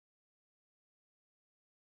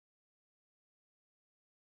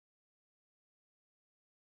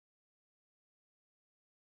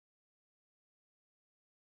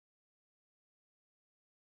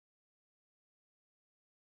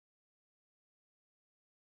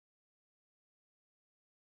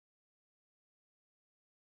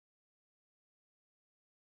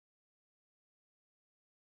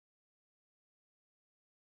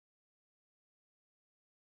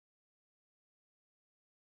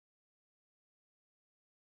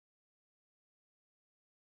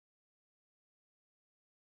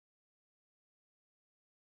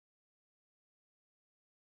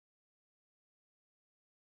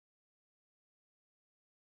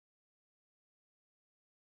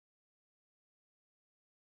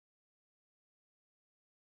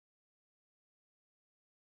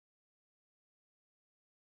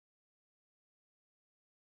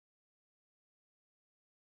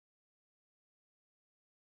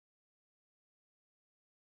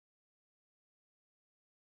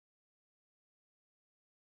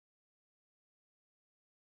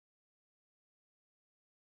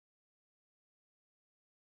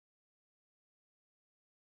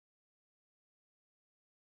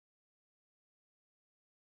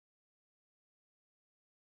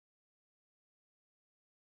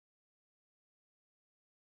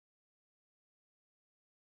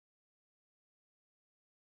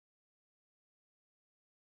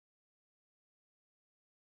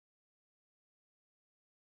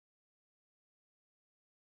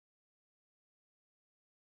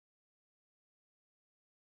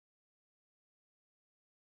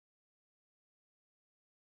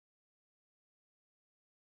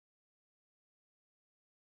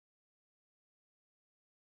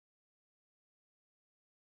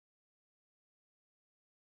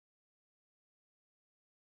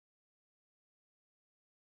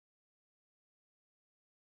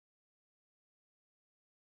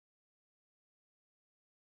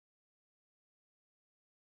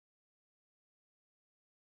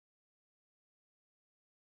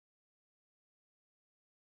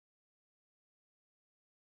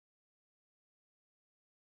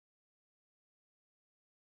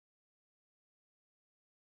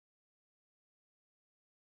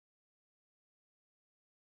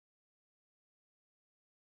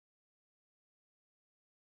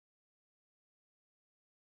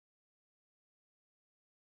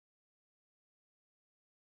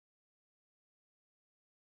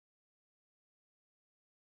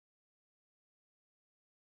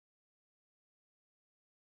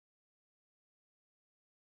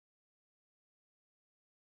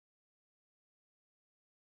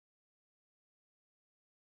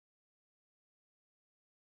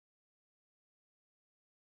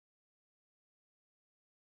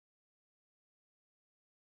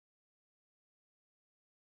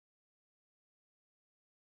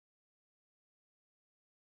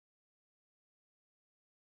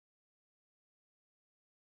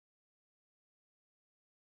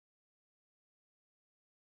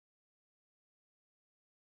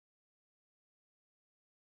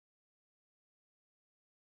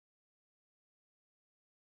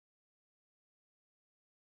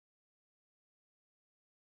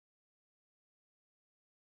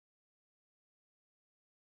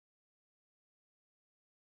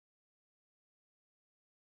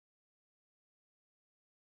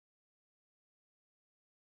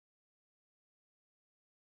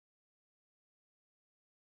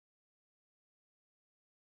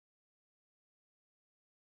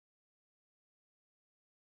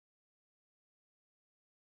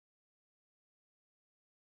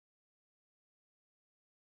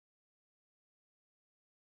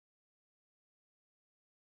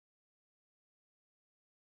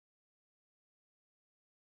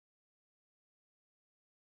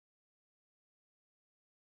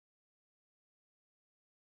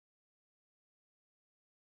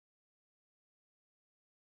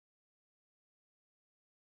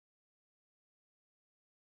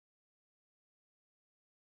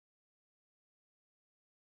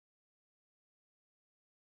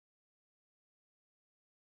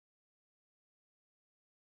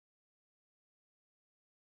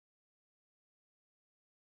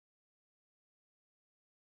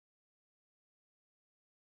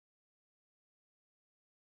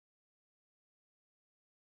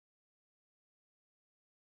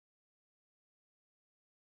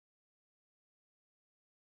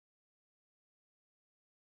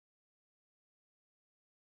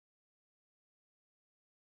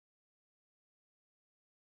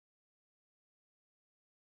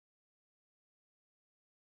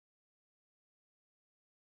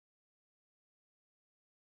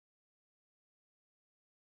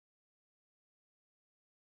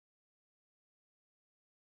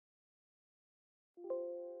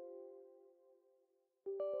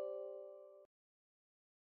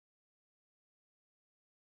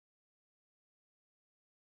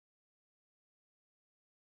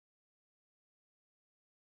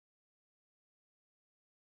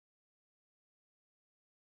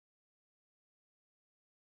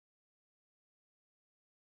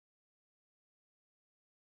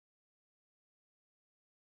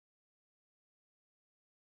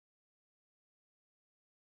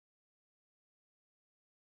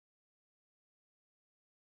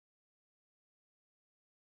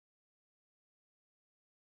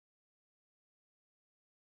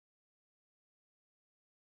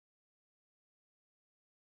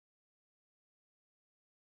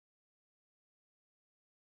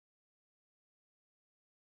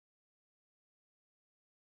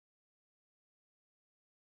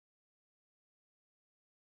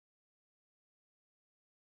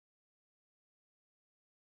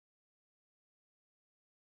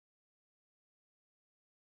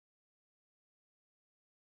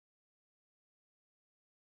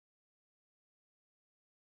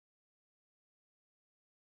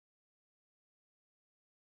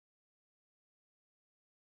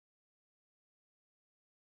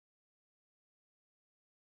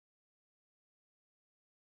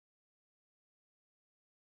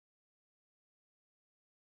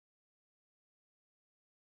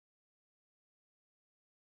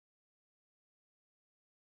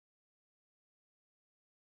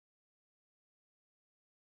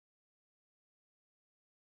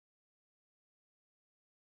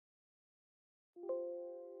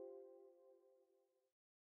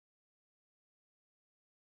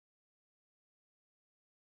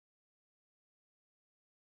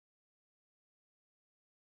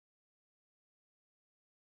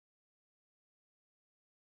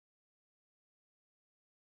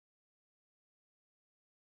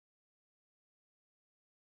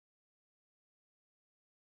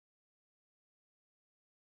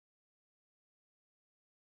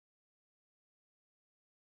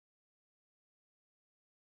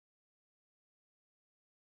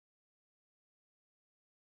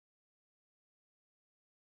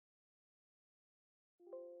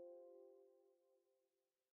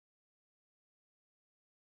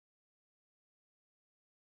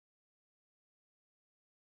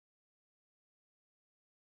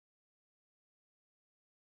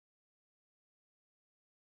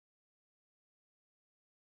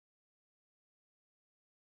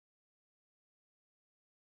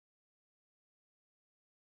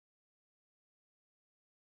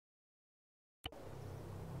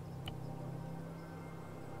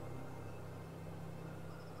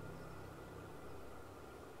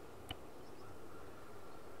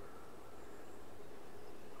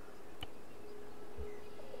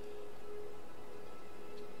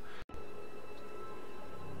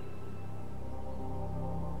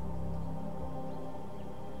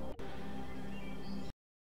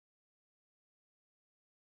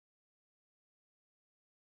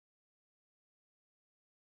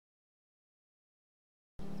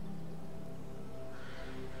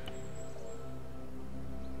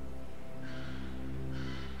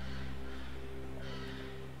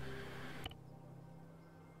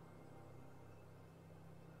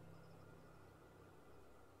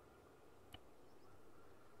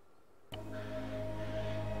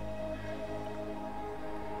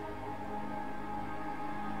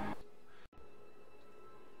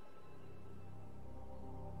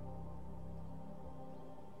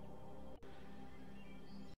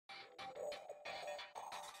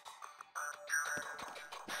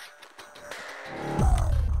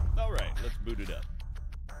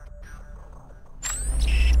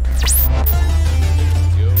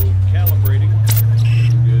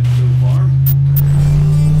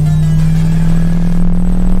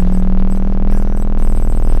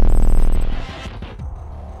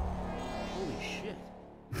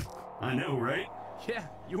I know, right? Yeah,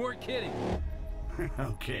 you weren't kidding.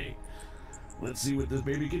 Okay, let's see what this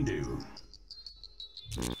baby can do.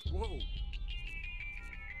 Whoa.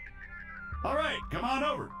 All right, come on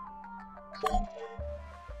over. All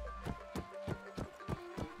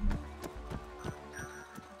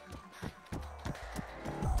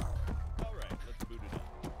right, let's boot it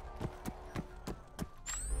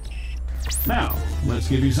up. Now, let's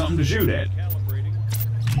give you something to shoot at. Calibrating.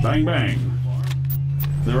 Bang, bang.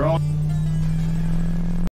 They're all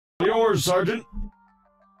yours, Sergeant.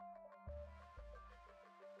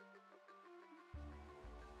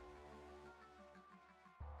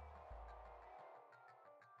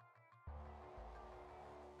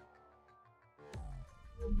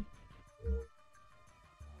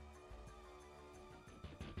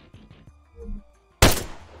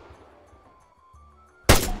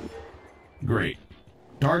 Great.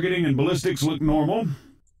 Targeting and ballistics look normal.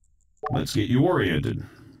 Let's get you oriented.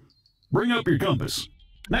 Bring up your compass.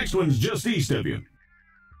 Next one's just east of you.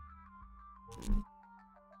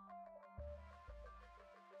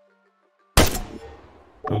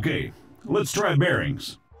 Okay, let's try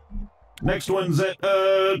bearings. Next one's at,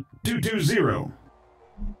 220.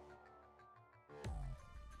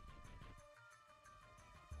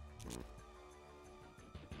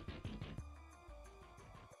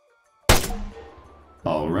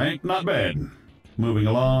 All right, not bad. Moving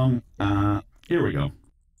along. Here we go.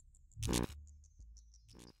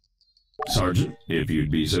 Sergeant, if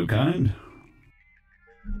you'd be so kind.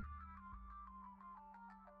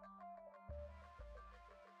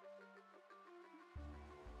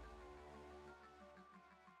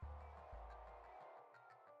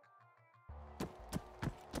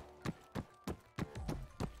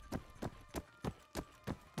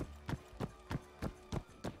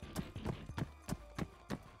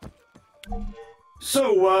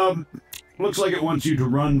 So, looks like it wants you to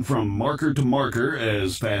run from marker to marker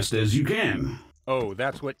as fast as you can. Oh,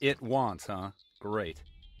 that's what it wants, huh? Great.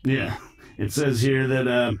 Yeah, it says here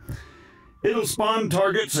that, it'll spawn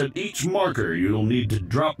targets at each marker. You'll need to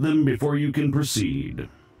drop them before you can proceed.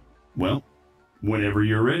 Well, whenever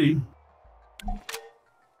you're ready.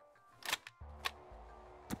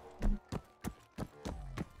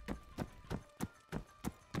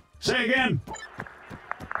 Say again.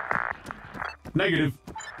 Negative.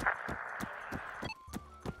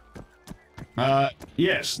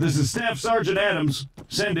 Yes, this is Staff Sergeant Adams.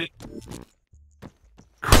 Send it.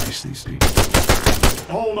 Christ, these people.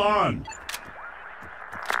 Hold on.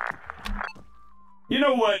 You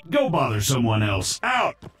know what? Go bother someone else.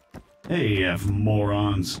 Out! AF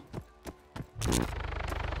morons.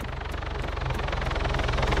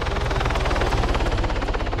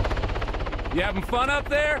 You having fun up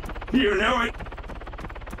there? You know it.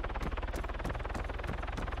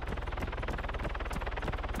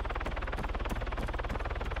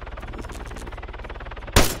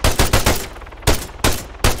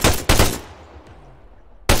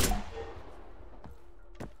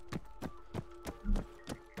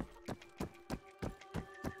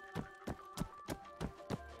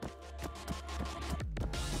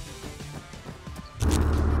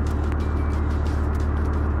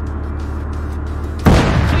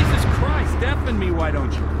 Jesus Christ, deafen me, why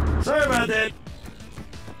don't you? Sorry about that.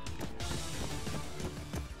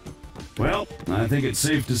 Well, I think it's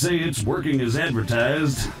safe to say it's working as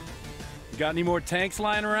advertised. Got any more tanks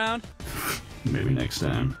lying around? Maybe next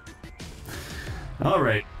time. All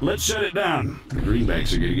right, let's shut it down. The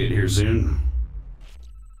greenbacks are gonna get here soon.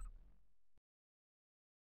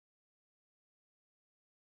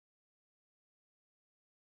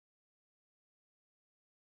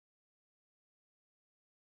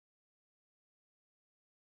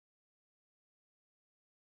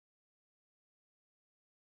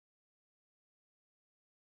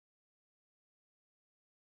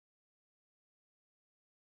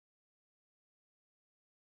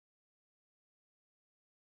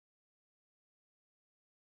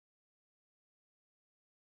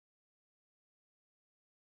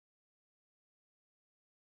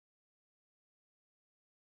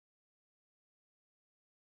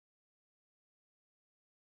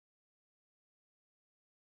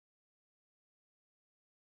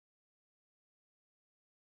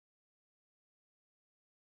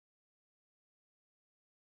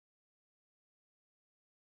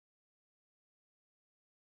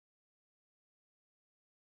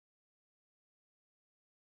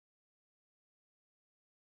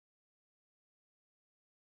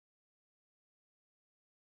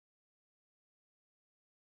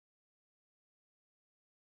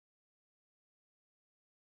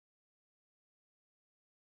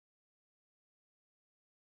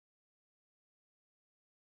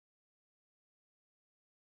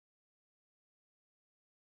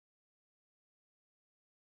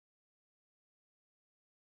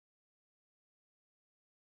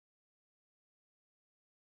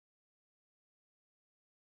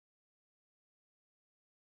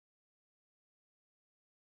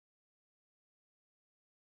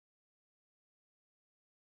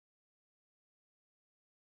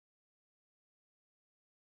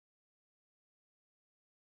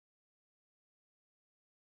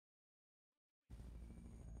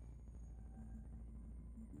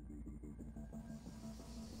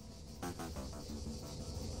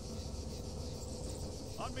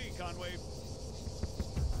 On me, Conway.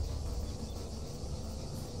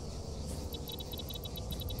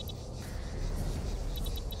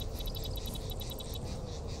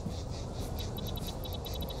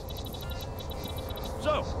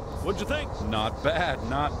 So, what'd you think? Not bad,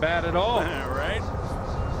 not bad at all. Right?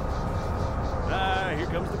 Here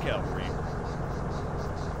comes the cavalry.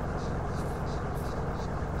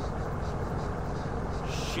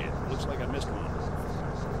 Shit, looks like I missed one.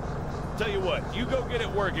 Tell you what, you go get it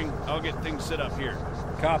working, I'll get things set up here.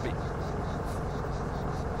 Copy.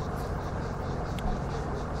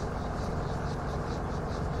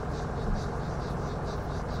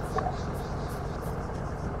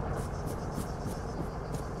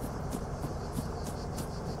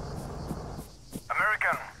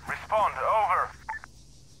 American, respond, over.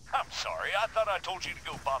 I'm sorry, I thought I told you to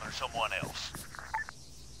go bother someone else.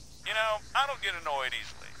 You know, I don't get annoyed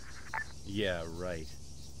easily. Yeah, right.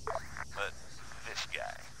 But this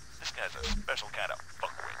guy's a special kind of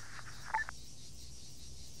fuckwit.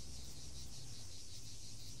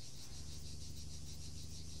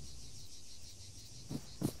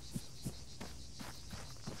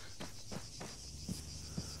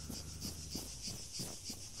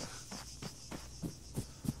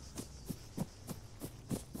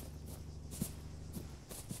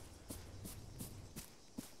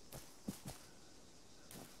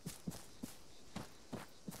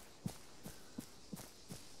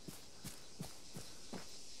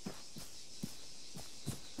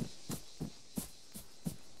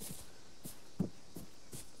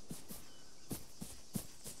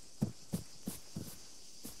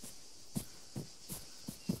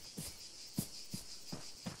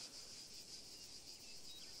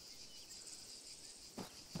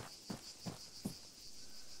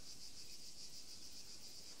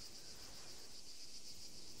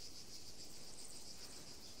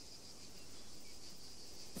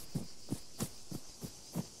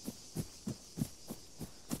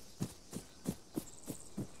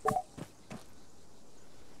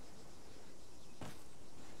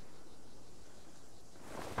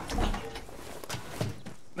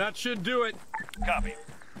 That should do it. Copy.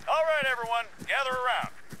 All right, everyone, gather around.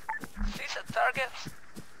 Decent targets?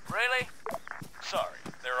 Really? Sorry,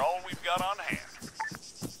 they're all we've got on hand.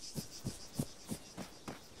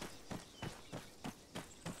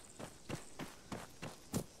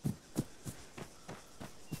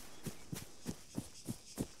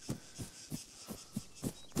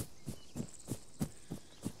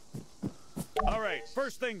 All right,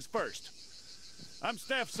 first things first. I'm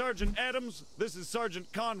Staff Sergeant Adams. This is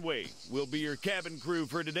Sergeant Conway. We'll be your cabin crew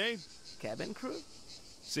for today. Cabin crew?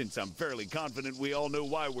 Since I'm fairly confident we all know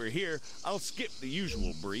why we're here, I'll skip the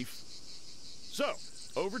usual brief. So,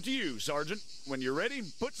 over to you, Sergeant. When you're ready,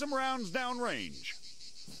 put some rounds down range.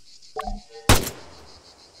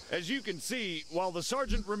 As you can see, while the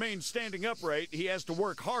sergeant remains standing upright, he has to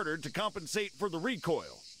work harder to compensate for the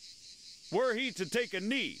recoil. Were he to take a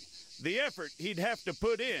knee, the effort he'd have to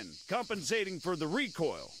put in, compensating for the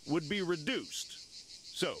recoil, would be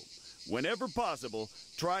reduced. So, whenever possible,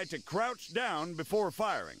 try to crouch down before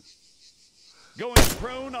firing. Going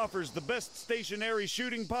prone offers the best stationary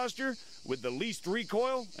shooting posture with the least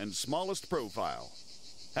recoil and smallest profile.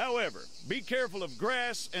 However, be careful of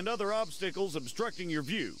grass and other obstacles obstructing your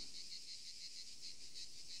view.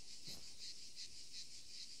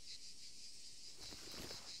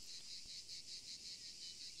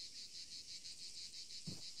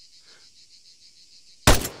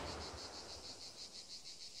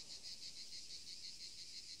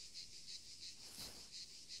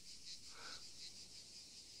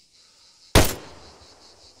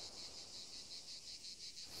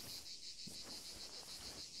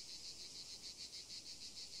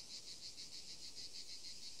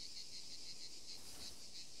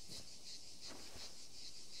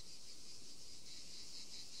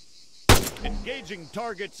 Engaging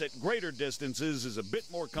targets at greater distances is a bit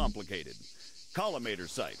more complicated. Collimator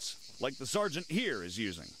sights, like the sergeant here is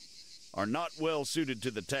using, are not well suited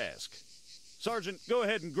to the task. Sergeant, go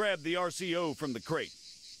ahead and grab the RCO from the crate.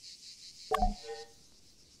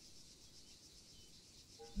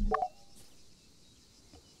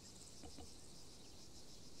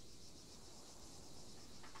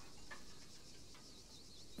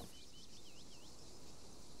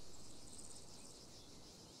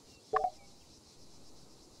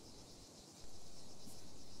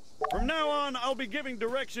 From now on, I'll be giving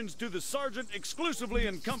directions to the sergeant exclusively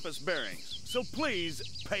in compass bearings, so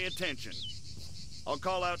please pay attention. I'll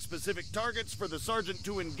call out specific targets for the sergeant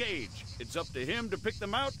to engage. It's up to him to pick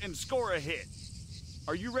them out and score a hit.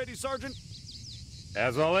 Are you ready, Sergeant?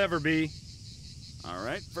 As I'll ever be. All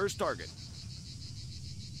right, first target.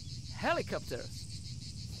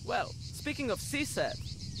 helicopters. Well, speaking of CSAT,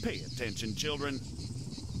 Pay attention, children.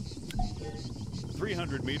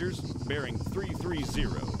 300 meters, bearing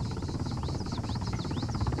 330.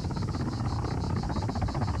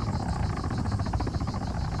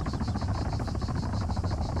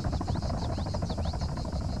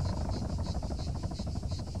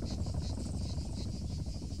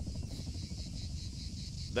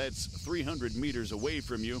 That's 300 meters away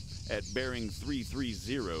from you at bearing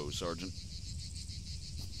 330, Sergeant.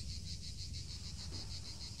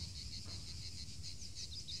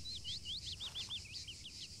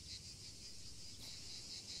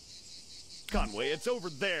 Conway, it's over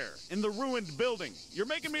there, in the ruined building. You're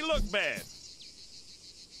making me look bad.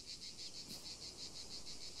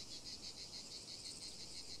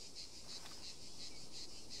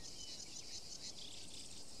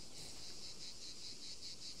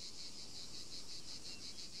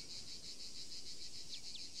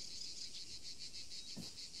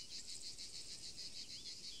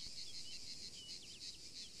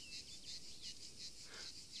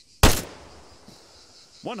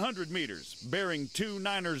 "100 meters, bearing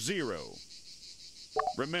 290.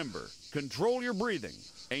 Remember, control your breathing.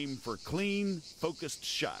 Aim for clean, focused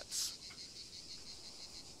shots.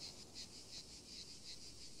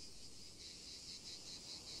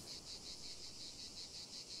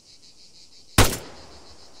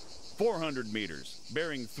 "400 meters,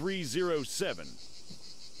 bearing 307.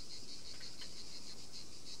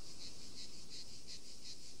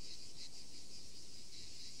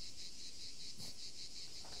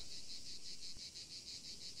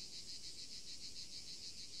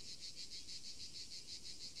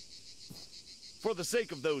 For the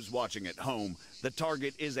sake of those watching at home, the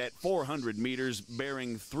target is at 400 meters,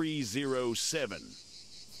 bearing 307.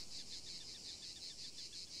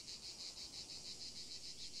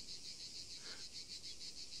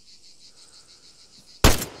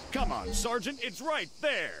 Come on, Sergeant, it's right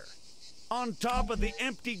there. On top of the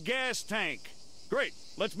empty gas tank. Great,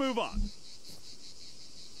 let's move on.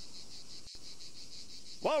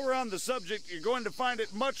 While we're on the subject, you're going to find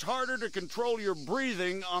it much harder to control your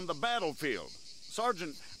breathing on the battlefield.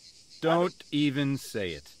 Sergeant... Don't even say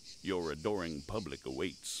it. Your adoring public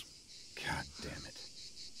awaits. God damn it.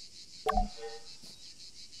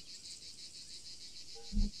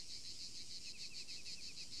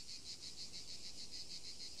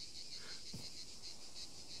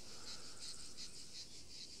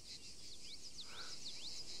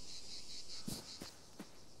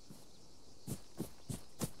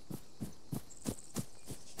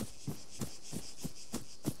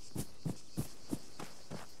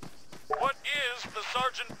 What is the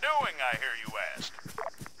sergeant doing, I hear you ask?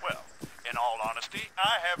 Well, in all honesty,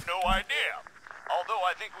 I have no idea. Although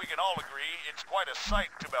I think we can all agree it's quite a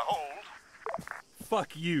sight to behold.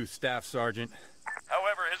 Fuck you, Staff Sergeant.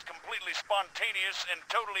 However, his completely spontaneous and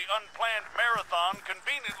totally unplanned marathon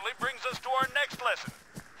conveniently brings us to our next lesson: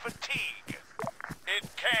 fatigue. It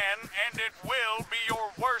can and it will be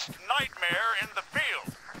your worst nightmare in the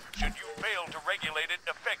field, should you fail to regulate it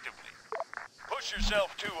effectively. Push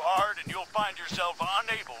yourself too hard and you'll find yourself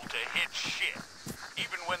unable to hit shit,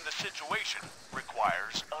 even when the situation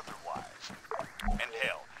requires otherwise. And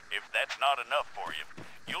hell, if that's not enough for you,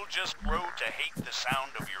 you'll just grow to hate the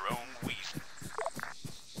sound of your own wheezing.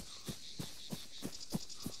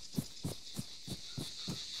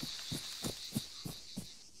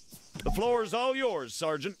 The floor is all yours,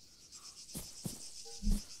 Sergeant.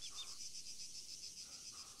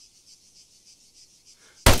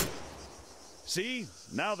 See?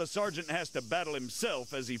 Now the sergeant has to battle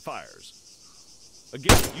himself as he fires.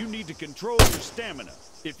 Again, you need to control your stamina.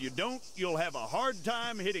 If you don't, you'll have a hard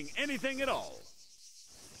time hitting anything at all.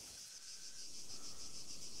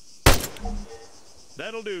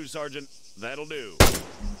 That'll do, Sergeant. That'll do.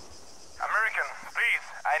 American, please,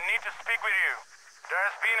 I need to speak with you. There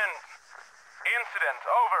has been an incident.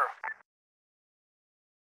 Over.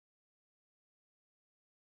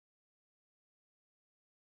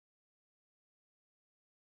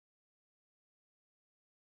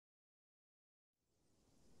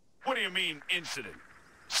 What do you mean, incident?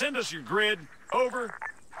 Send us your grid. Over.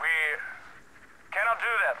 We cannot do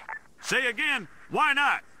that. Say again. Why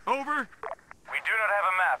not? Over. We do not have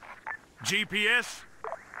a map. GPS.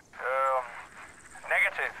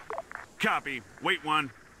 Negative. Copy. Wait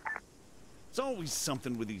one. It's always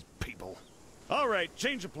something with these people. All right,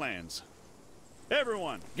 change of plans.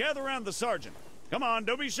 Everyone, gather around the sergeant. Come on,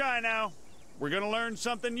 don't be shy now. We're gonna learn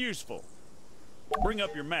something useful. Bring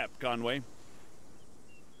up your map, Conway.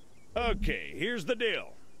 Okay, here's the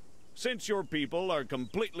deal. Since your people are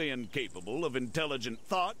completely incapable of intelligent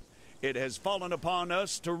thought, it has fallen upon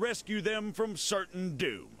us to rescue them from certain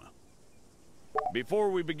doom. Before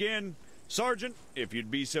we begin, Sergeant, if you'd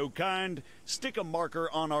be so kind, stick a marker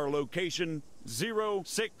on our location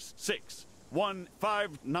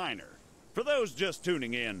 066159er. For those just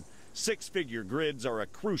tuning in, six-figure grids are a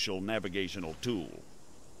crucial navigational tool.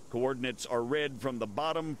 Coordinates are read from the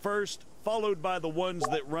bottom first, followed by the ones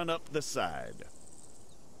that run up the side.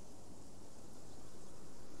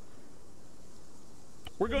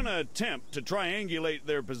 We're going to attempt to triangulate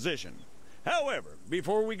their position. However,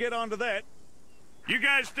 before we get onto that, you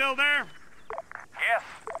guys still there? Yes.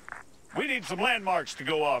 We need some landmarks to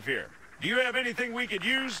go off here. Do you have anything we could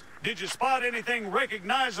use? Did you spot anything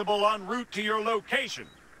recognizable en route to your location?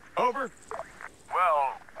 Over.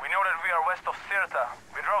 Well, we know that we are west of Sirta.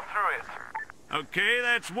 We drove through it. Okay,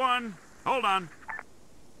 that's one. Hold on.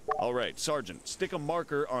 All right, Sergeant, stick a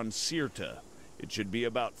marker on Sirta. It should be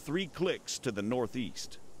about 3 clicks to the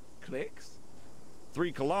northeast. Clicks?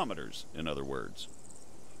 3 kilometers, in other words.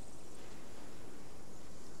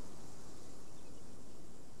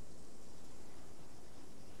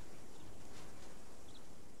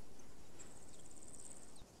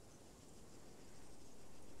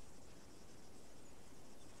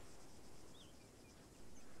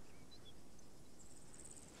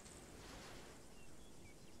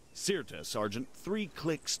 Sirta, Sergeant. 3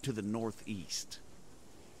 clicks to the northeast.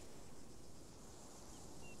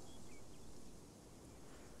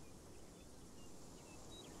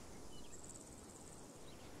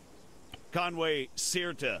 Conway,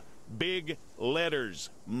 Sirta. Big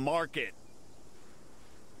letters. Mark it.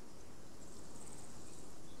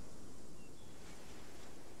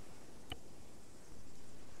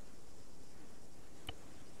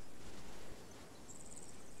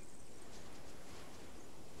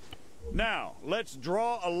 Now, let's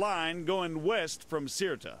draw a line going west from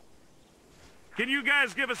Sirta. Can you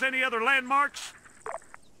guys give us any other landmarks?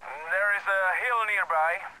 There is a hill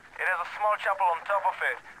nearby. It has a small chapel on top of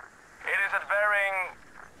it. It is at bearing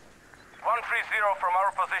 130 from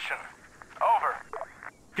our position. Over.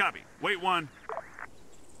 Copy. Wait 1.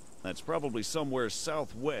 That's probably somewhere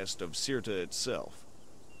southwest of Sirta itself.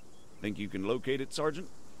 Think you can locate it, Sergeant?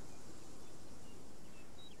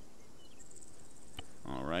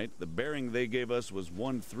 All right, the bearing they gave us was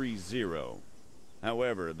 130.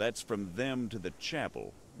 However, that's from them to the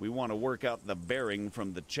chapel. We want to work out the bearing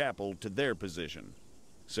from the chapel to their position.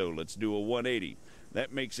 So let's do a 180.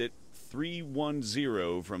 That makes it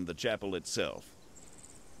 310 from the chapel itself.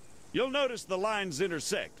 You'll notice the lines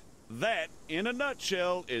intersect. That, in a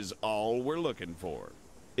nutshell, is all we're looking for.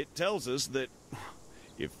 It tells us that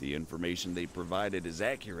if the information they provided is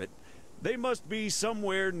accurate, they must be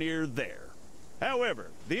somewhere near there. However,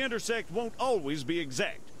 the intersect won't always be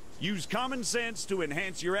exact. Use common sense to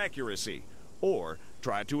enhance your accuracy, or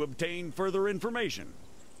try to obtain further information.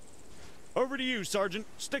 Over to you, Sergeant.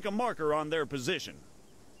 Stick a marker on their position.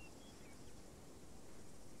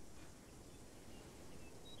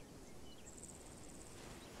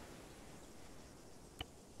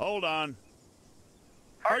 Hold on.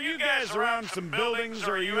 Are you guys around some buildings,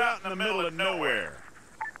 or are you out in the middle of nowhere?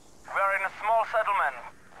 We are in a small settlement,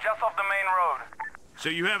 just off the main road. So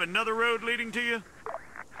you have another road leading to you?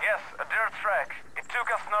 Yes, a dirt track. It took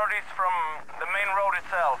us northeast from the main road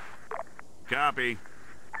itself. Copy.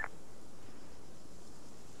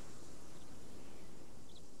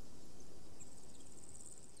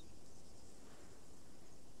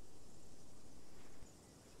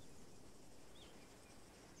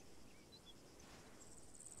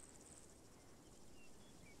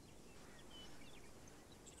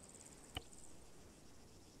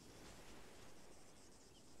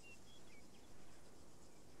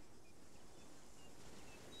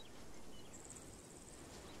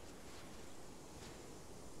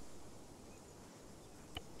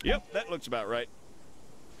 Yep, that looks about right.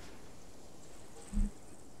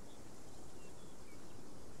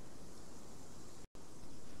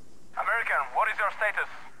 American, what is your status?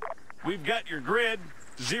 We've got your grid,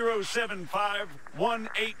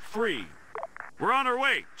 075183. We're on our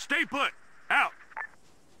way. Stay put. Out.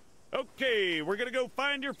 Okay, we're gonna go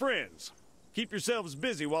find your friends. Keep yourselves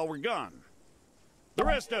busy while we're gone. The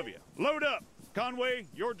rest of you, load up. Conway,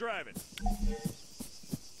 you're driving.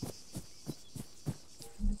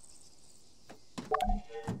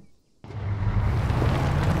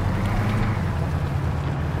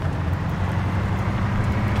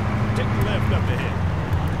 Take the left up ahead.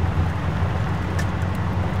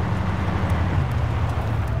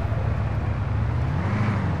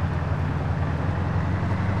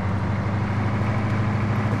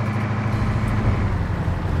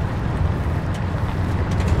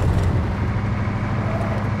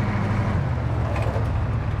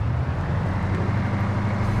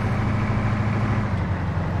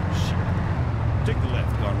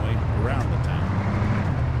 anyway, around the town.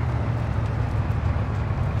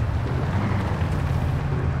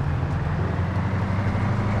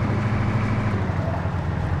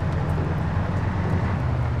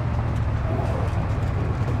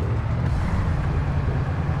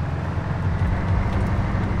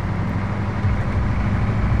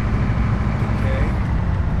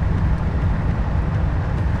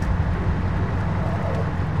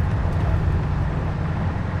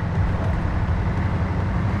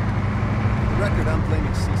 I'm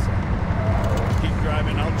blaming CSAT. Keep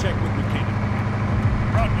driving, I'll check with McKinnon.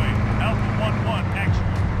 Broadway, Alpha 1-1, action.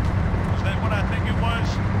 Is that what I think it was?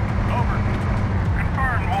 Over.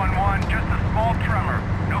 Confirmed, 1-1, just a small tremor.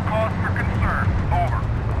 No cause for concern. Over.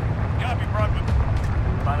 Copy, Broadway.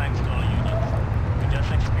 Finance to all units. We just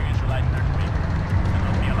experienced a light earthquake. Send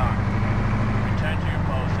off the alarm. Return to your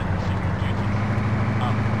post and resume your duties.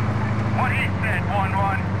 What he said,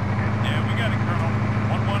 1-1. Yeah, we got it, Colonel.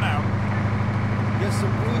 1-1 out. Guess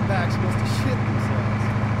some greenbacks must have shit themselves.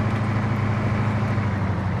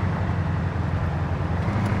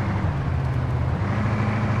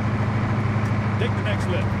 Take the next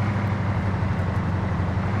lift.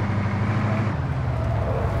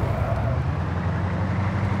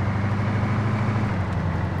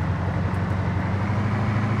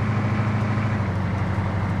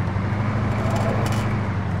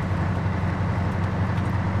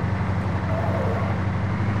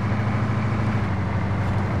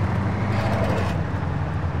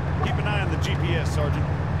 Keep an eye on the GPS, Sergeant.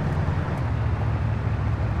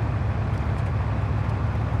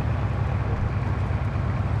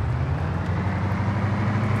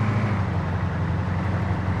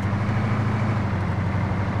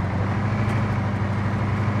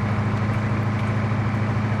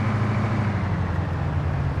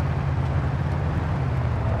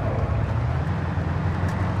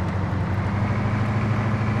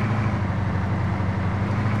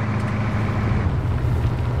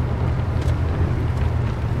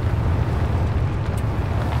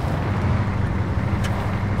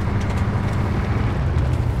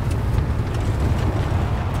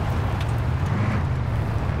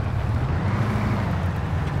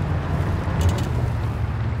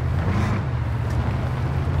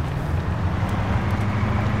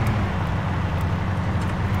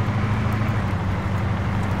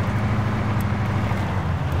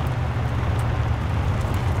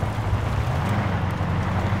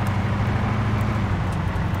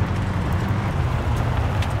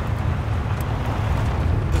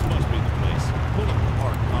 This must be the place. Pull up the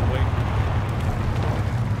park, Conway.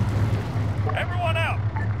 Everyone out!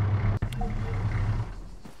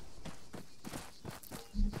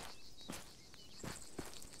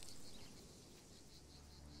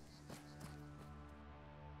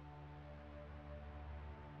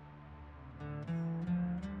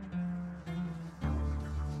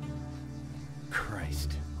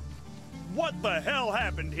 Christ. What the hell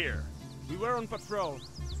happened here? We were on patrol.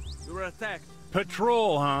 We were attacked.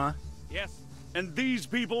 Patrol, huh? Yes, And these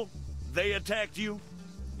people, they attacked you?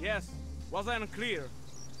 yes. Was unclear.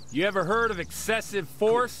 You ever heard of excessive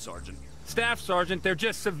force? Sergeant. Staff Sergeant, they're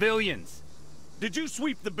just civilians. Did you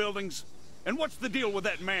sweep the buildings? And what's the deal with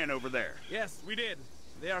that man over there? Yes, we did.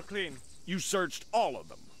 They are clean. You searched all of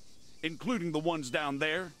them, including the ones down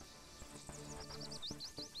there?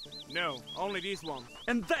 No, only these ones.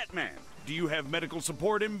 And that man, do you have medical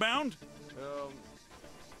support inbound?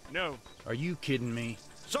 No. Are you kidding me?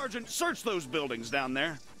 Sergeant, search those buildings down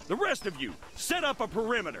there. The rest of you, set up a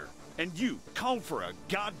perimeter. And you, call for a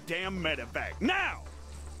goddamn medevac, now!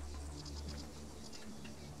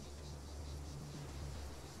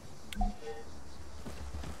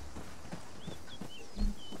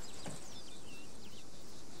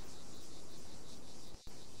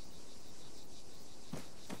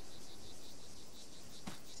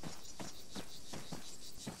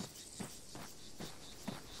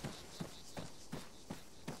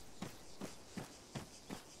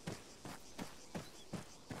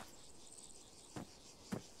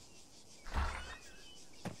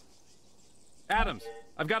 Adams,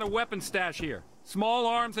 I've got a weapon stash here. Small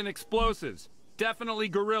arms and explosives. Definitely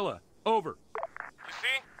guerrilla. Over. You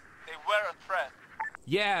see? They were a threat.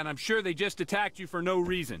 Yeah, and I'm sure they just attacked you for no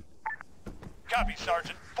reason. Copy,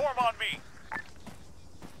 Sergeant. Form on me.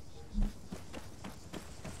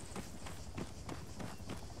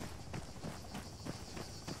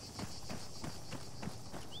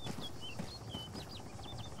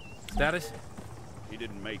 Status? He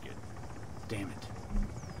didn't make it. Damn it.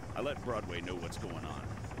 I let Broadway know what's going on.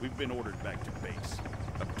 We've been ordered back to base.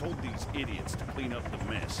 I've told these idiots to clean up the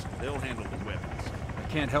mess. They'll handle the weapons. I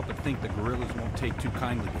can't help but think the guerrillas won't take too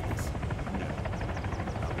kindly to this. No.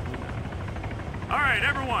 I'll All right,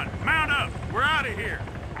 everyone, mount up. We're out of here.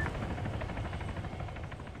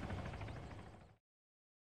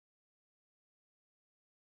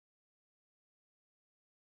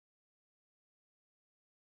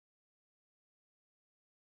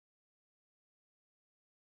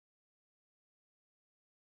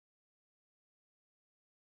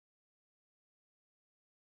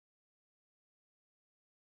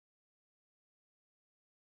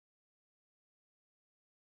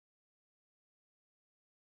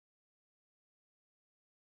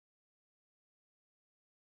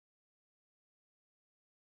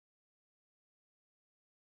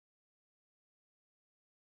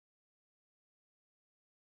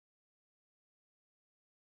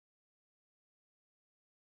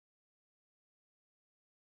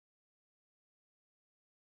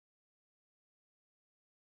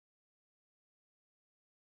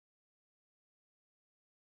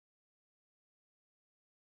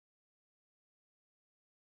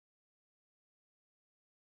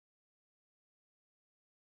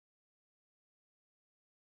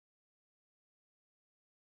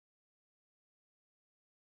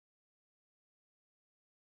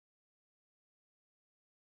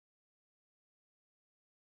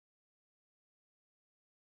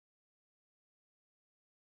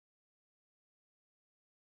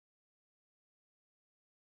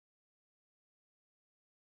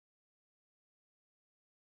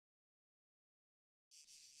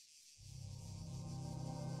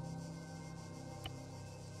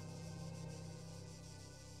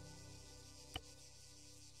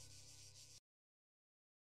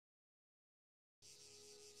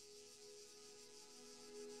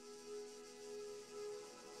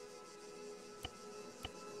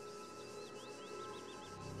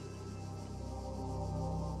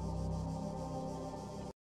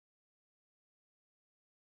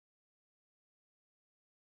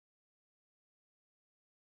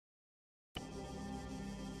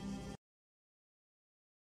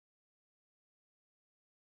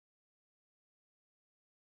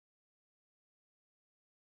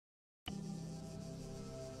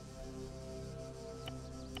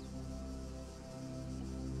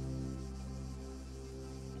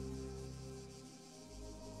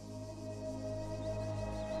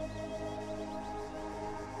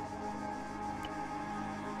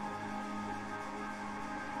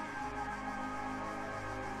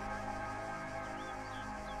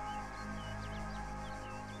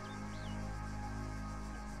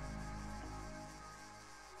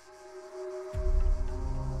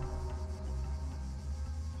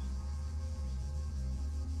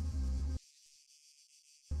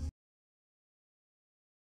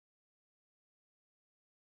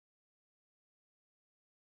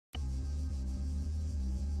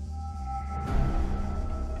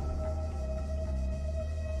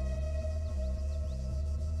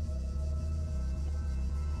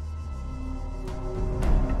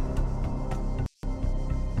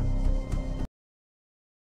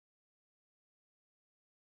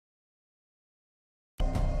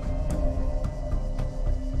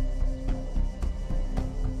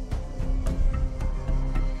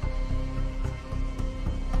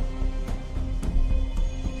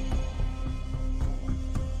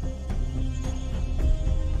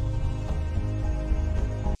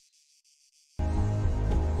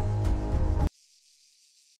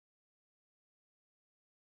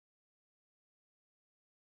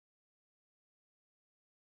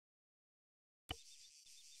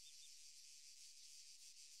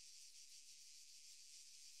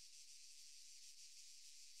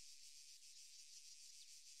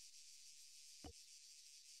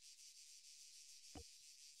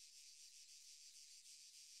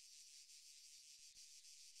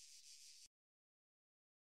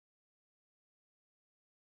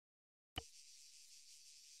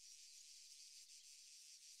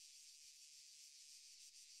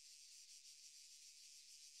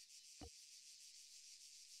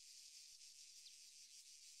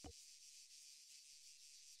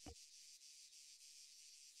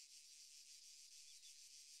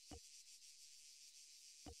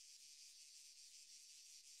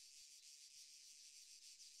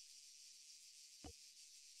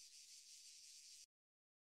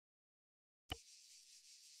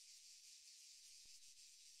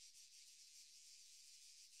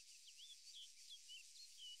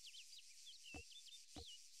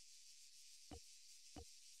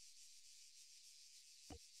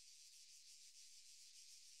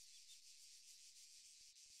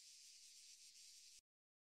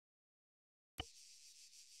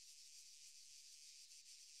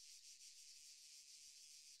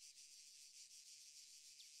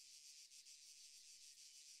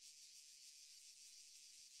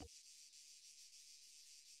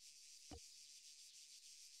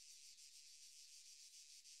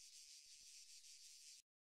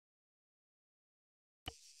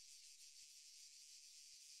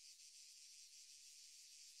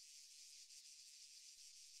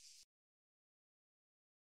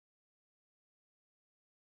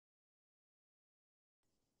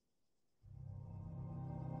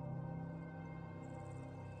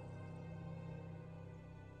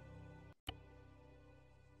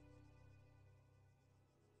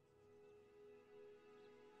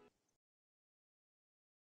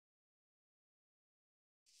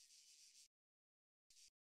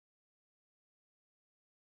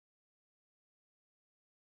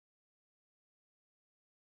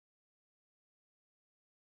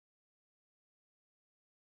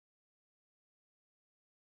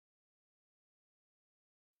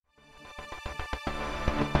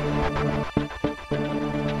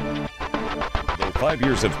 Though 5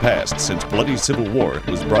 years have passed since bloody civil war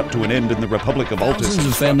was brought to an end in the Republic of Altus. Thousands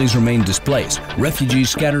of families remain displaced. Refugees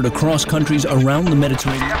scattered across countries around the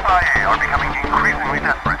Mediterranean. CIA are becoming increasingly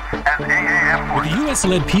desperate as AAF With the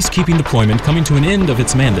U.S.-led peacekeeping deployment coming to an end of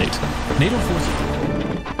its mandate, NATO forces...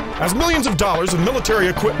 As millions of dollars of military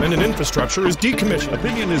equipment and infrastructure is decommissioned.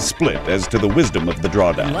 Opinion is split as to the wisdom of the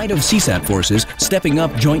drawdown. In light of CSAT forces stepping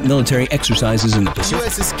up joint military exercises in the The Pacific.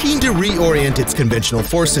 U.S. is keen to reorient its conventional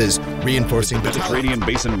forces, reinforcing The Mediterranean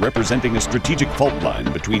basin representing a strategic fault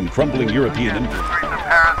line between crumbling European influence. The streets of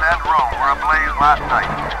Paris and Rome were ablaze last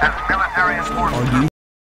night as military and forces... Are you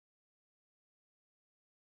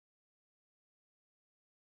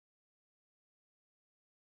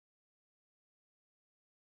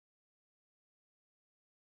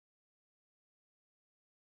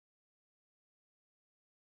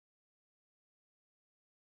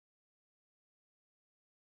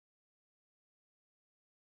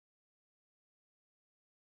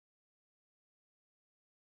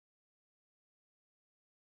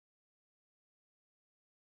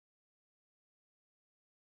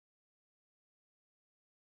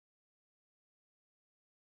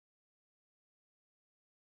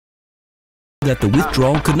that the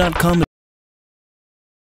withdrawal could not come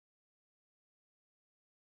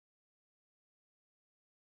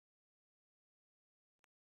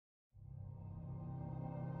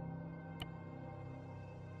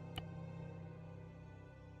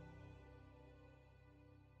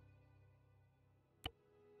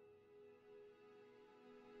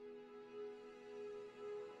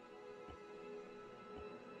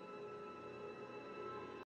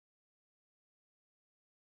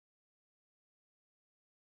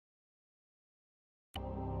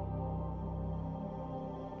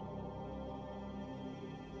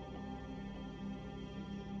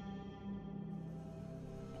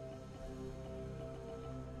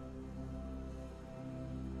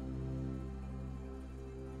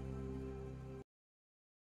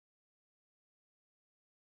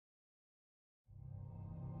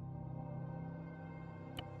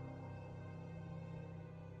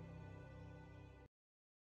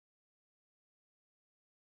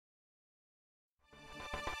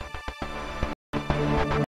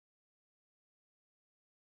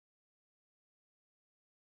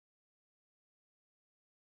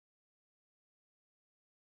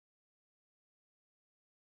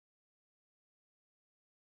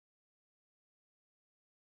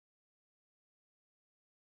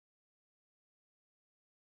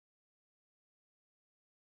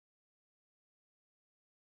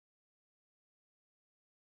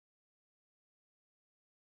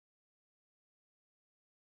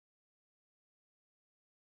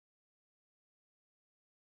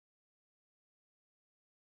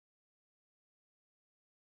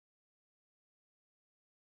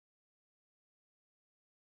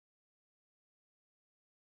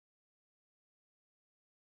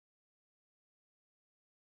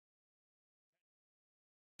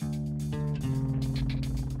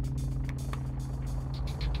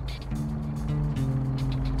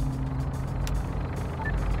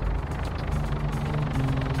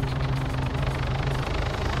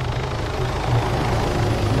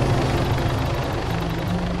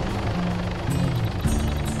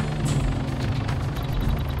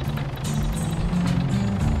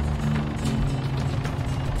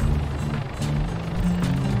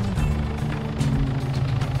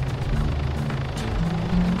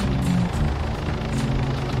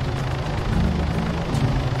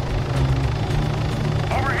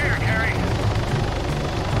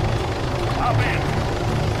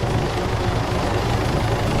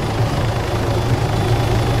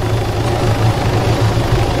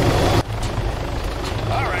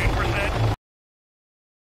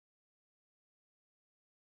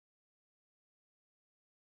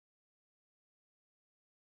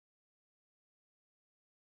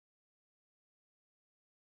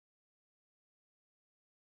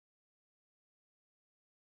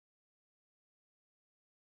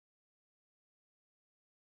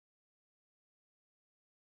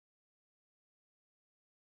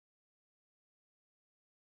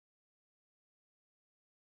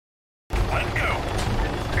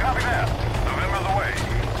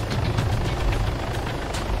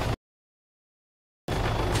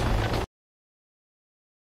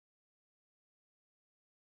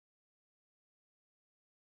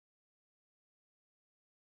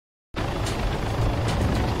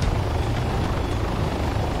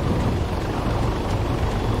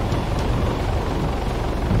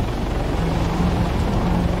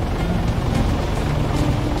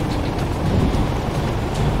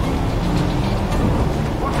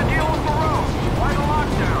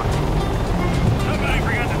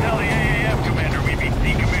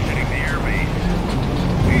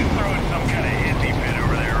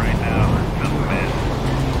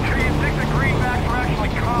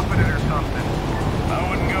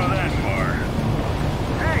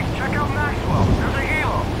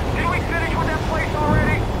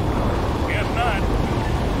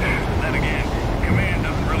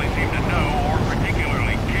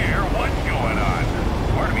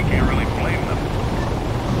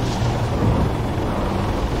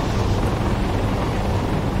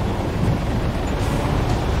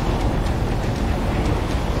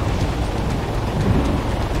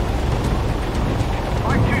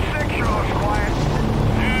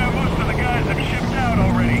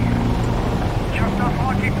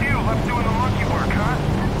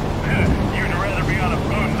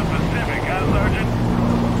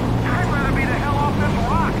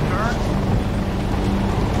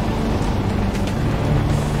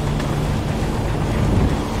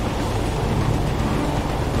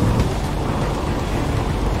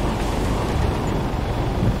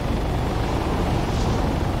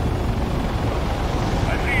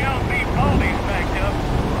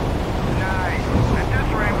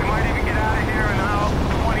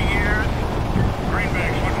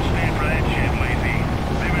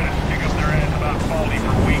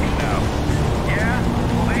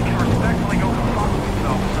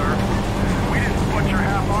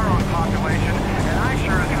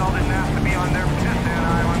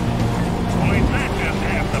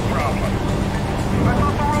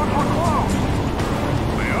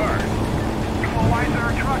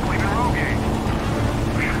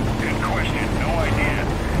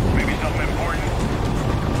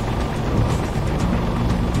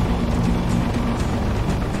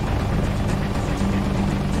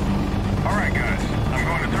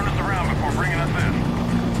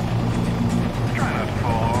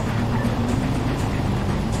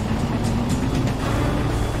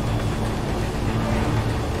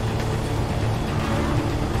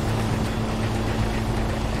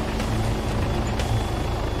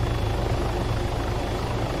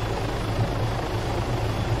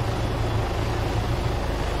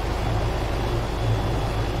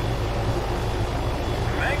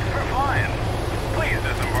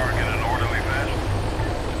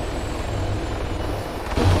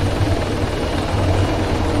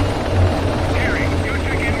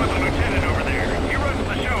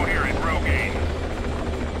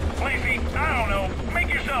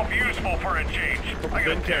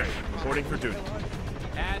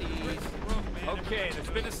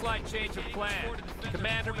plan.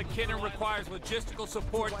 Commander McKinnon requires logistical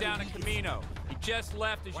support down at Camino. He just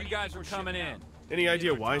left as you guys were coming in. Any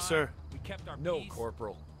idea why, sir? No,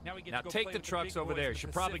 Corporal. Now take the trucks over there.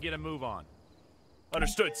 Should probably get a move on.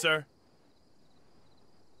 Understood, sir.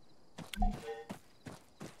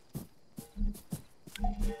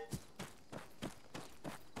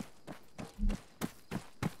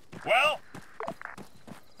 Well?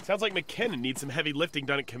 Sounds like McKinnon needs some heavy lifting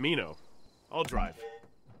done at Camino. I'll drive.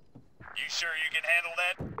 You sure you can handle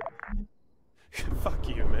that? Fuck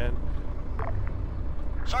you, man.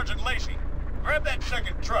 Sergeant Lacey, grab that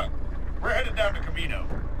second truck. We're headed down to Camino.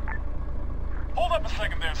 Hold up a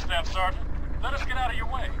second there, Staff Sergeant. Let us get out of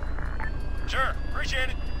your way. Sure, appreciate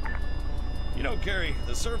it. You know, Carrie,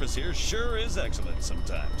 the service here sure is excellent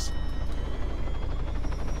sometimes.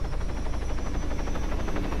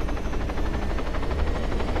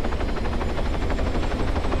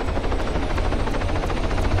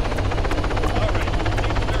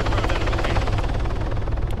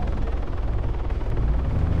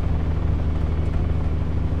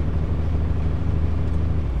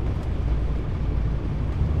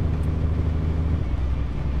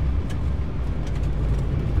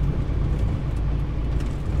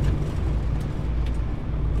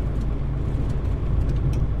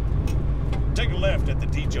 Left at the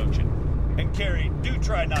T-junction. And Carrie, do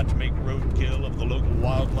try not to make roadkill of the local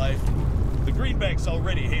wildlife. The greenbacks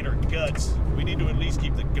already hate our guts. We need to at least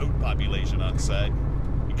keep the goat population on side.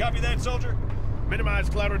 You copy that, soldier? Minimize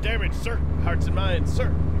collateral damage, sir. Hearts and minds,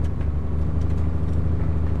 sir.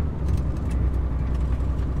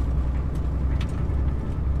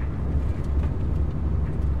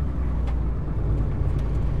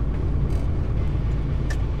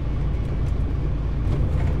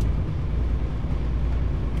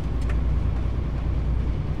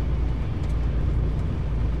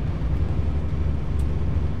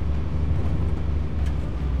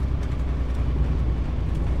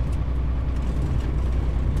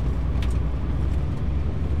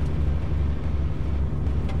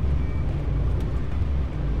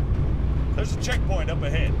 There's a checkpoint up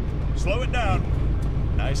ahead. Slow it down.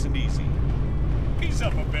 Nice and easy. Ease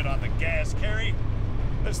up a bit on the gas, Carrie.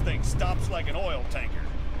 This thing stops like an oil tanker.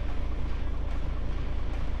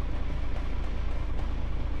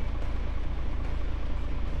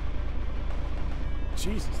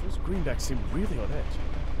 Jesus, those greenbacks seem really on edge.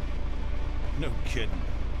 No kidding.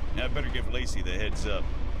 I better give Lacey the heads up.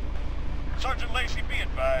 Sergeant Lacey, be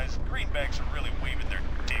advised, greenbacks are really waving their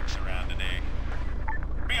dicks around today.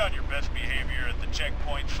 Be on your best behavior at the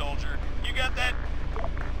checkpoint, soldier. You got that?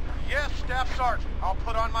 Yes, Staff Sergeant. I'll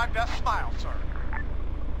put on my best smile, sir.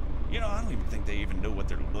 You know, I don't even think they even know what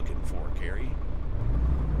they're looking for, Carrie.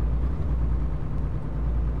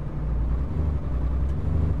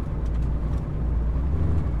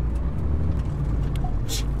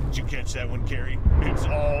 Did you catch that one, Carrie? It's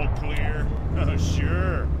all clear. Oh,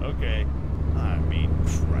 sure. Okay. I mean,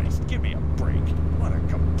 Christ, give me a break. What a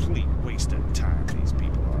complete waste of time these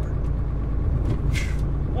people are.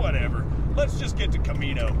 Whatever. Let's just get to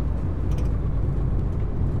Camino.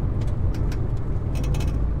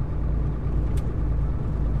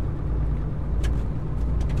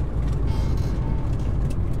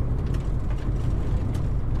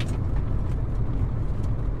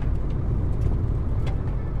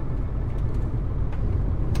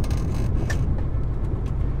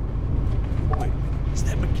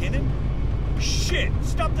 Shit!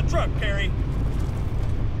 Stop the truck, Carrie!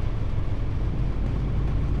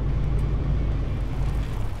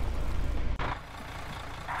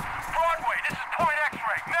 Broadway, this is Point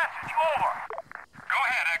X-Ray. Message, over. Go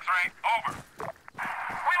ahead, X-Ray, over.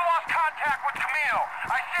 We lost contact with Camino.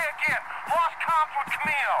 I say again, lost comms with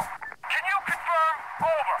Camino. Can you confirm?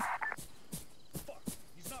 Over. Fuck,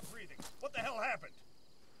 he's not breathing. What the hell happened?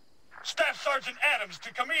 Staff Sergeant Adams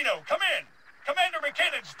to Camino, come in! Commander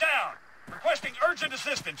McKinnon's down! Requesting urgent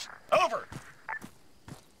assistance. Over.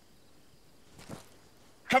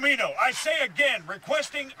 Camino, I say again,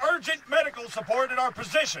 requesting urgent medical support at our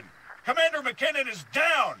position. Commander McKinnon is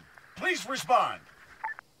down. Please respond.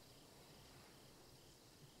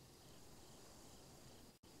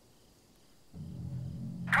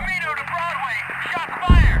 Camino to Broadway. Shots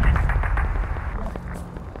fired.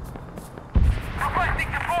 Requesting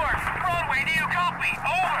support. Broadway, do you copy?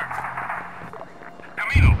 Over.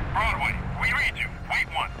 Camino, Broadway, we read you. Wait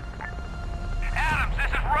one. Adams, this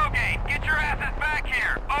is Rogaine. Get your asses back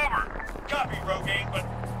here. Over. Copy, Rogaine, but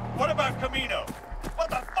what about Camino? What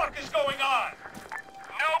the fuck is going on?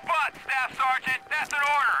 No buts, Staff Sergeant. That's an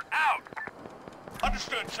order. Out.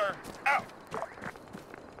 Understood, sir. Out.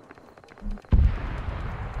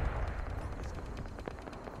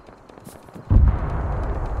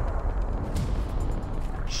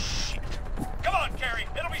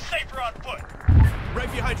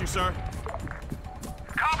 behind you, sir.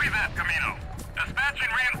 Copy that, Camino. Dispatching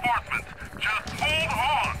reinforcements. Just hold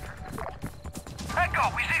on.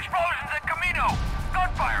 Echo, we see explosions at Camino.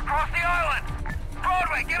 Gunfire across the island.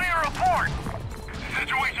 Broadway, give me a report.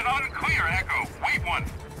 Situation unclear, Echo. Wait one.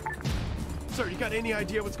 Sir, you got any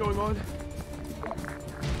idea what's going on?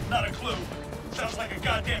 Not a clue. Sounds like a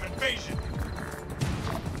goddamn invasion.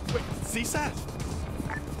 Wait, CSAT?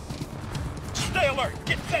 Stay alert.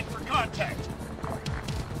 Get set for contact.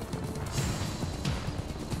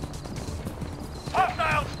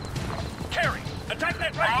 Hostiles! Carry! Attack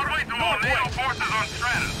that right! Broadway to all NATO forces on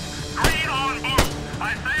Stratus. Green on blue.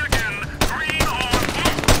 I say again, green on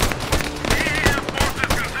blue. EAF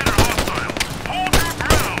forces considered hostile. Hold your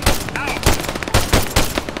ground. Out.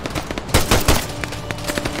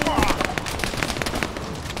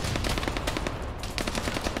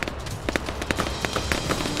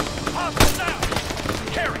 Hostiles down!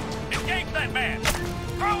 Carry! Engage that man!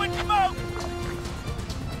 Throw in smoke!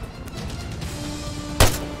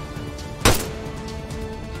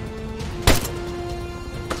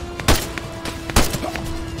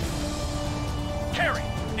 Carry!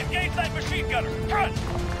 Engage that machine gunner! Front!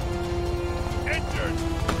 Entered!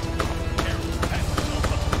 Carry, pass the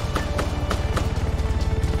sofa.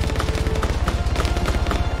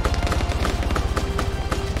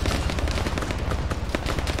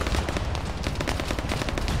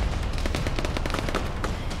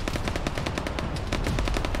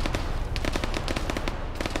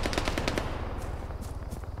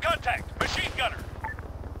 Contact! Machine gunner!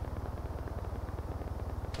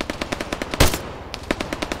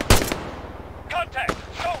 Contact!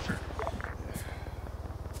 Soldier!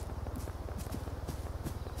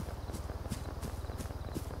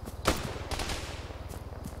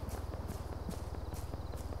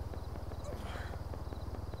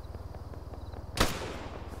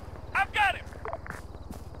 I've got him!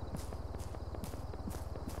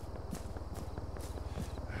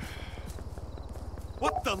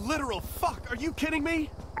 What the literal fuck? Are you kidding me?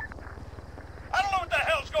 I don't know what the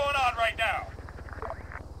hell's going on right now.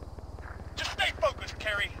 Just stay focused,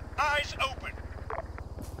 Carrie. Eyes open.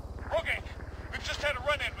 Rogaine, we've just had a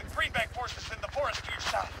run-in with Greenback forces in the forest to your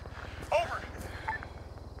south. Over.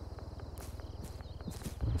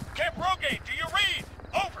 Camp Rogaine, do you read?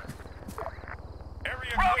 Over.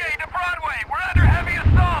 Area Rogaine to Broadway. We're under heavy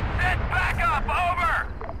assault. Send backup. Over.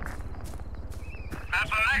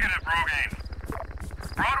 That's a negative, Rogaine.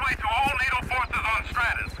 Broadway to all NATO forces on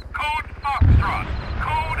Stratus. Code Foxtrot.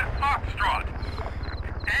 Code Foxtrot.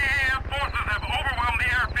 EAF forces have overwhelmed the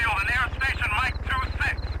airfield and Air Station Mike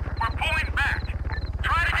 26. We're pulling back.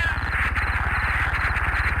 Try to get...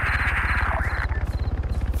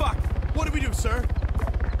 Fuck! What do we do, sir?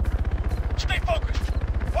 Stay focused.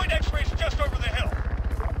 Point X-rays just over the hill.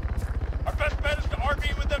 Our best bet is to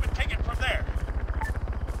RV with them and take it from there.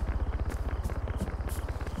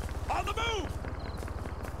 On the move!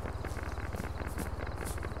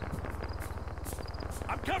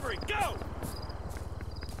 I'm covering. Go!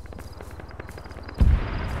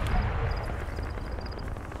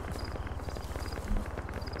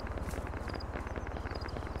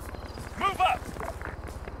 Move up!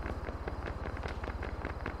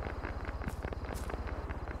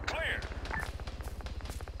 Clear.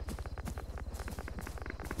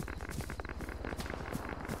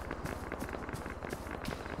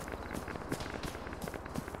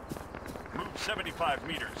 Move 75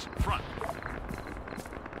 meters. Front.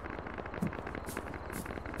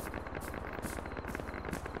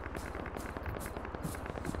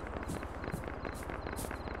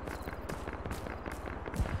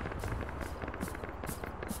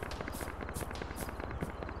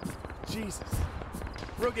 Jesus.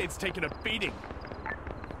 Rogaine's taking a beating.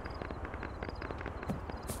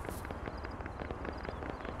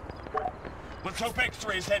 Let's hope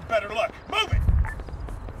X-rays had better luck. Move it!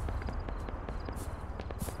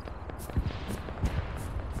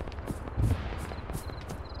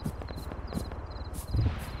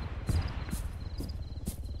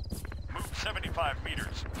 Move 75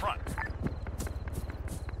 meters. Front.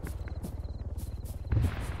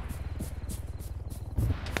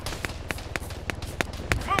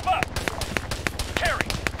 Move up! Carry!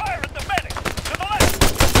 Fire at the medic! To the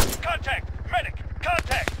left! Contact! Medic!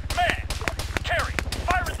 Contact! Man! Carry!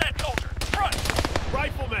 Fire at that soldier! Front!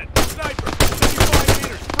 Rifleman! Sniper! 75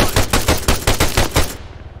 meters! Front!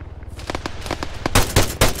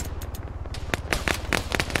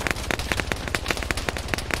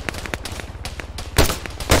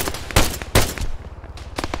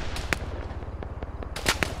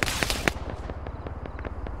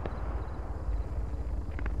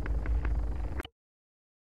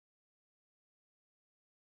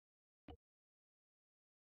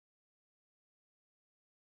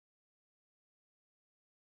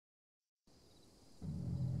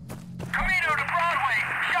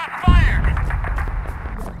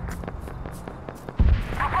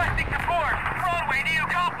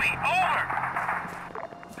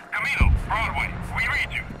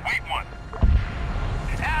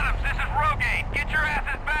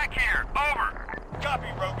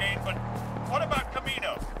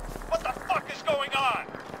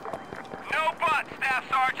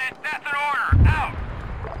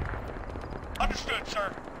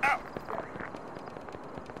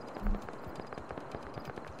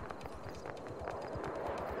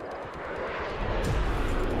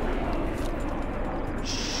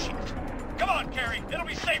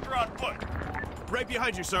 on foot. Right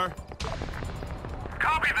behind you, sir.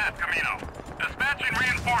 Copy that, Camino. Dispatching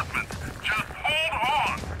reinforcements. Just hold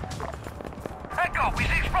on. Echo, we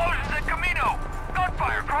see explosions at Camino.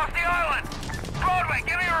 Gunfire across the island. Broadway,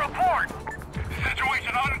 give me a report.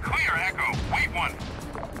 Situation unclear, Echo. Wait one.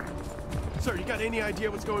 Sir, you got any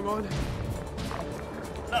idea what's going on?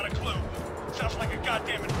 Not a clue. Sounds like a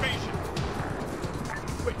goddamn invasion.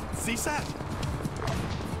 Wait, CSAT?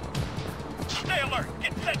 Stay alert.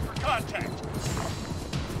 Get set for contact.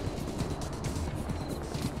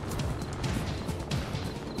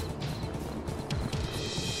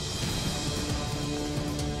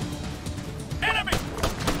 Enemy!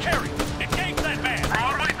 Carry! Engage that man!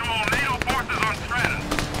 Broadway to all NATO forces on Stratus.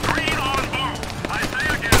 Green on blue. I say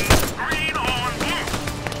again, green on blue.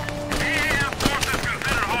 EAF forces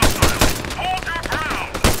considered hostile. Hold your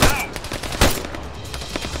ground. Out.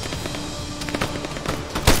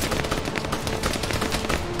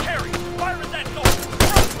 Carry! Fire at that door!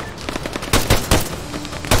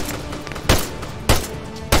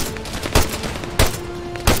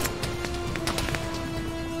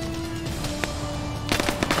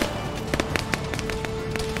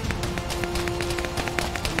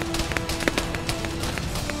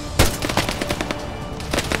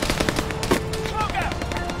 Smoke out!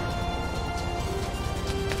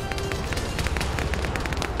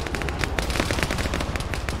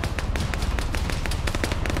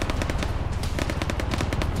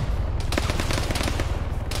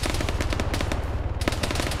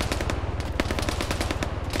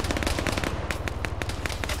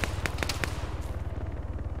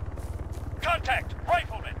 Contact!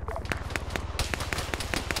 Rifleman!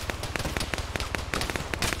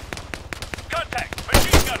 Contact!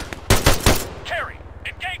 Machine gunner! Carry!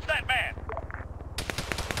 Engage that man!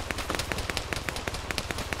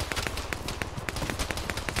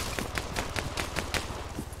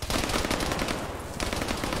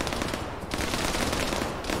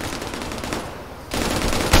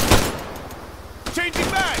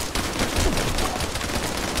 Changing back!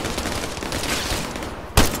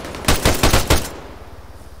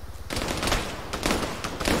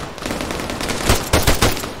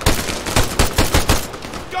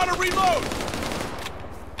 Gotta reload!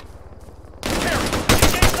 Carry!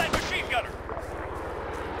 Engage that machine gunner!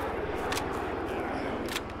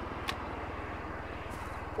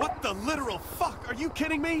 What the literal fuck? Are you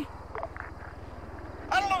kidding me?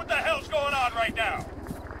 I don't know what the hell's going on right now.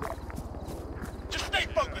 Just stay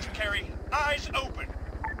focused, Carrie. Eyes open.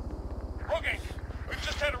 Okay, we've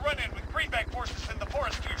just had a run-in with greenback forces in the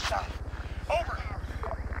forest to your south. Over.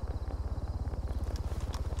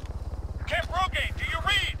 Camp Rogaine, do you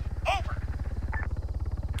read? Over.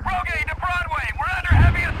 Rogaine to Broadway. We're under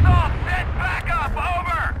heavy assault. Set back up.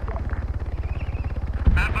 Over.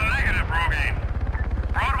 That's a negative, Rogaine.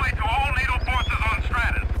 Broadway to all NATO forces on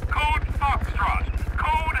Stratus. Code Foxtrot.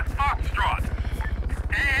 Code Foxtrot.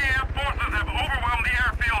 EAF forces have overwhelmed the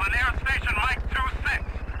airfield and Air Station Mike 26.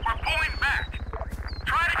 We're pulling back.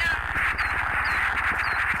 Try to get...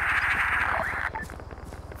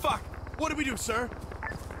 Fuck! What do we do, sir?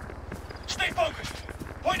 Stay focused.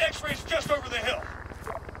 Point X-ray's just over the hill.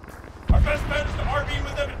 Our best bet is to RV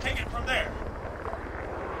with them and take it from there.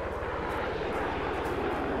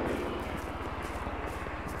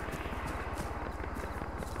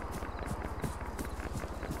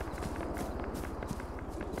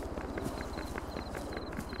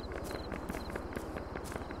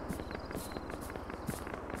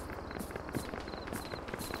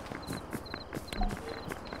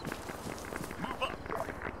 Move up.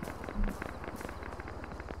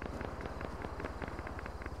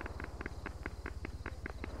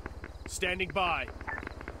 Standing by.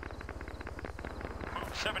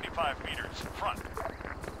 Move 75 meters front.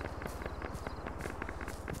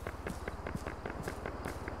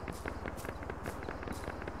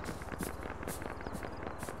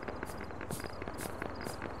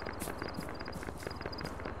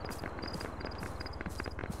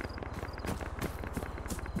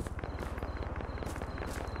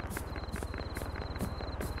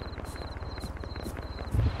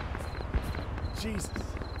 Jesus.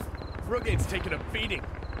 Rogaine's taking a beating.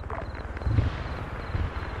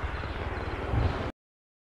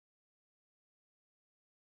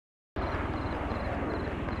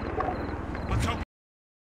 Let's hope.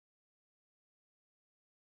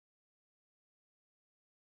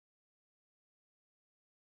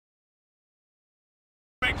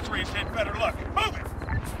 X-rays had better luck. Move it!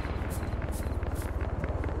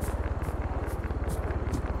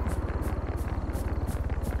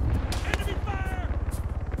 Enemy fire!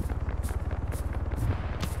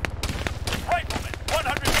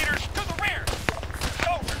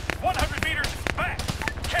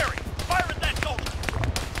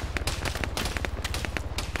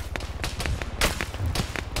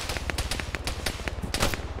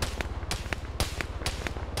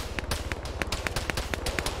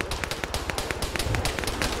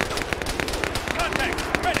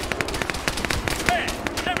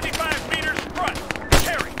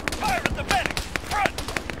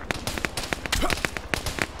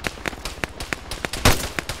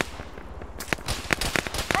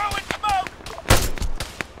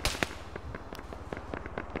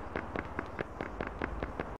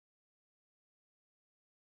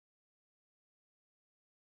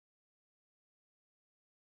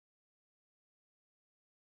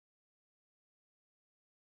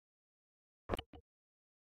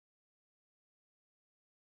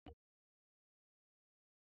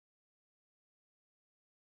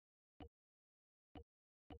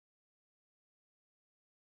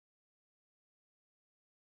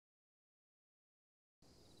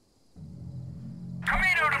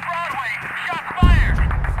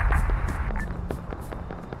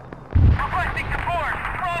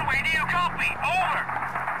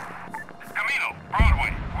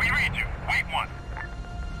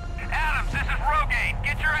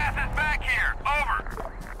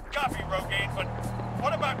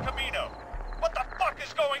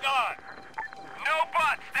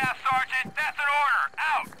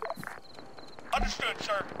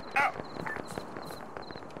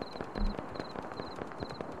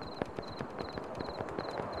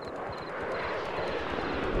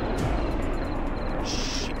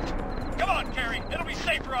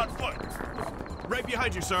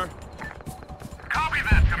 behind you, sir. Copy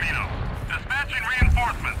that, Camino. Dispatching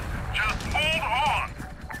reinforcements. Just hold on.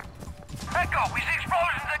 Echo, we see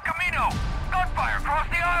explosions at Camino. Gunfire across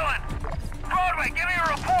the island. Broadway, give me a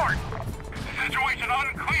report. Situation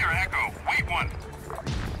unclear, Echo. Wait one.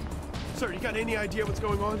 Sir, you got any idea what's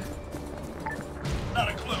going on? Not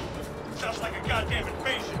a clue. Sounds like a goddamn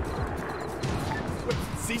invasion. What,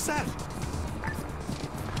 CSAT?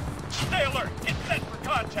 Stay alert. Get set for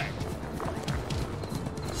contact.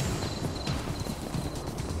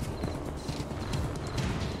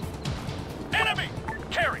 Enemy!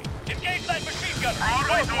 Carry! Engage that machine gunner!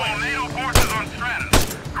 Broadway to all NATO forces on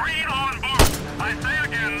Stratus. Green on blue. I say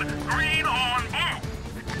again, green on blue.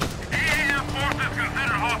 AAF forces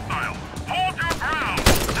considered hostile. Hold your ground.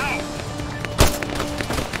 Out.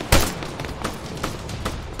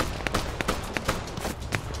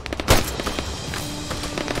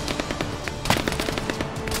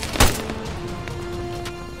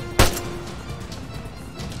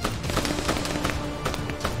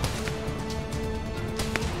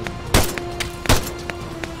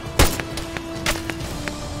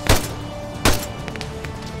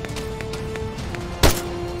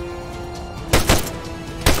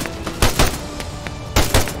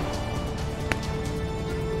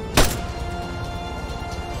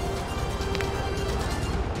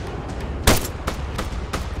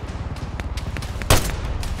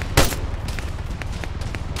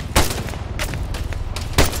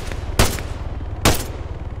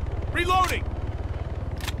 Reloading!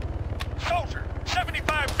 Soldier,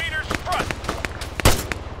 75 meters front!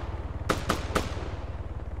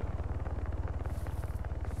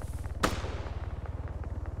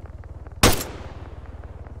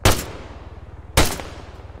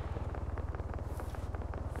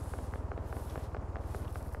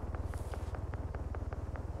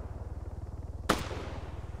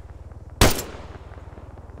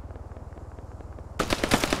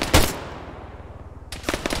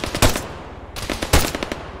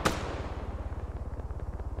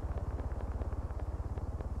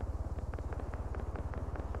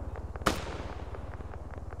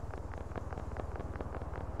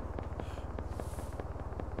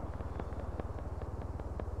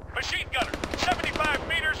 Machine gunner, 75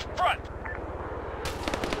 meters front!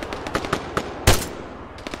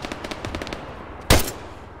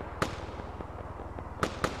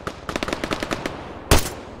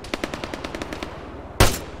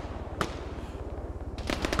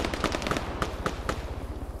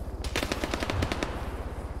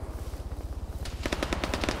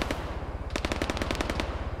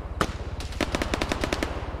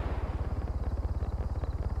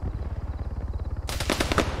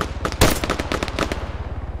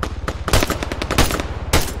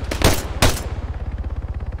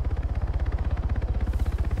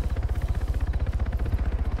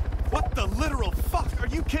 What the literal fuck? Are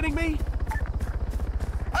you kidding me?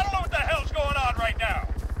 I don't know what the hell's going on right now.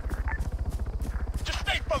 Just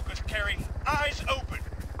stay focused, Carrie. Eyes open.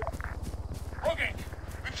 Rogaine,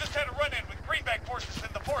 we've just had a run-in with Greenback forces in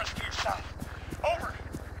the forest to your south. Over.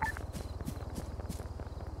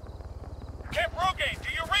 Camp Rogaine, do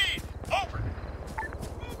you read? Over.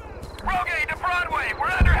 Rogaine to Broadway. We're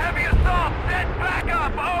under heavy assault. Send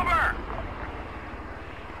backup. Over.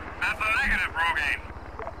 That's a negative, Rogaine.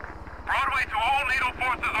 Broadway to all NATO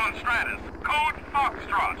forces on Stratus. Code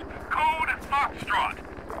Foxtrot. Code Foxtrot.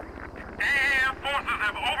 AAF forces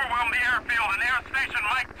have overwhelmed the airfield and Air Station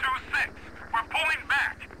Mike 2-6. We're pulling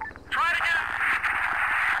back. Try to get...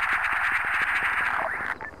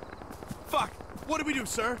 Fuck! What do we do,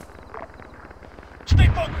 sir? Stay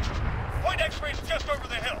focused. Point X-ray's just over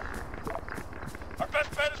the hill. Our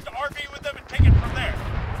best bet is to RV with them and take it from there.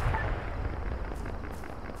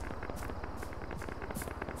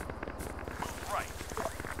 Right.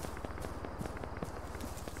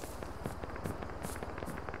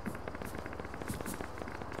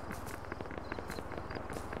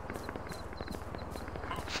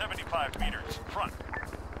 Move 75 meters front.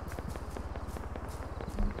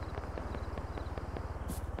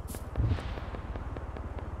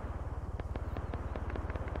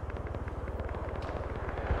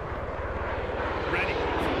 Ready.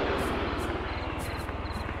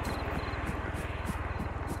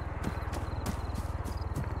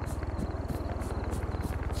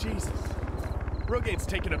 Jesus. Rogaine's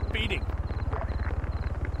taking a beating.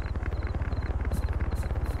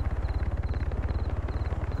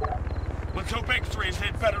 Let's hope X-rays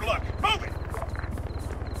had better luck. Move it!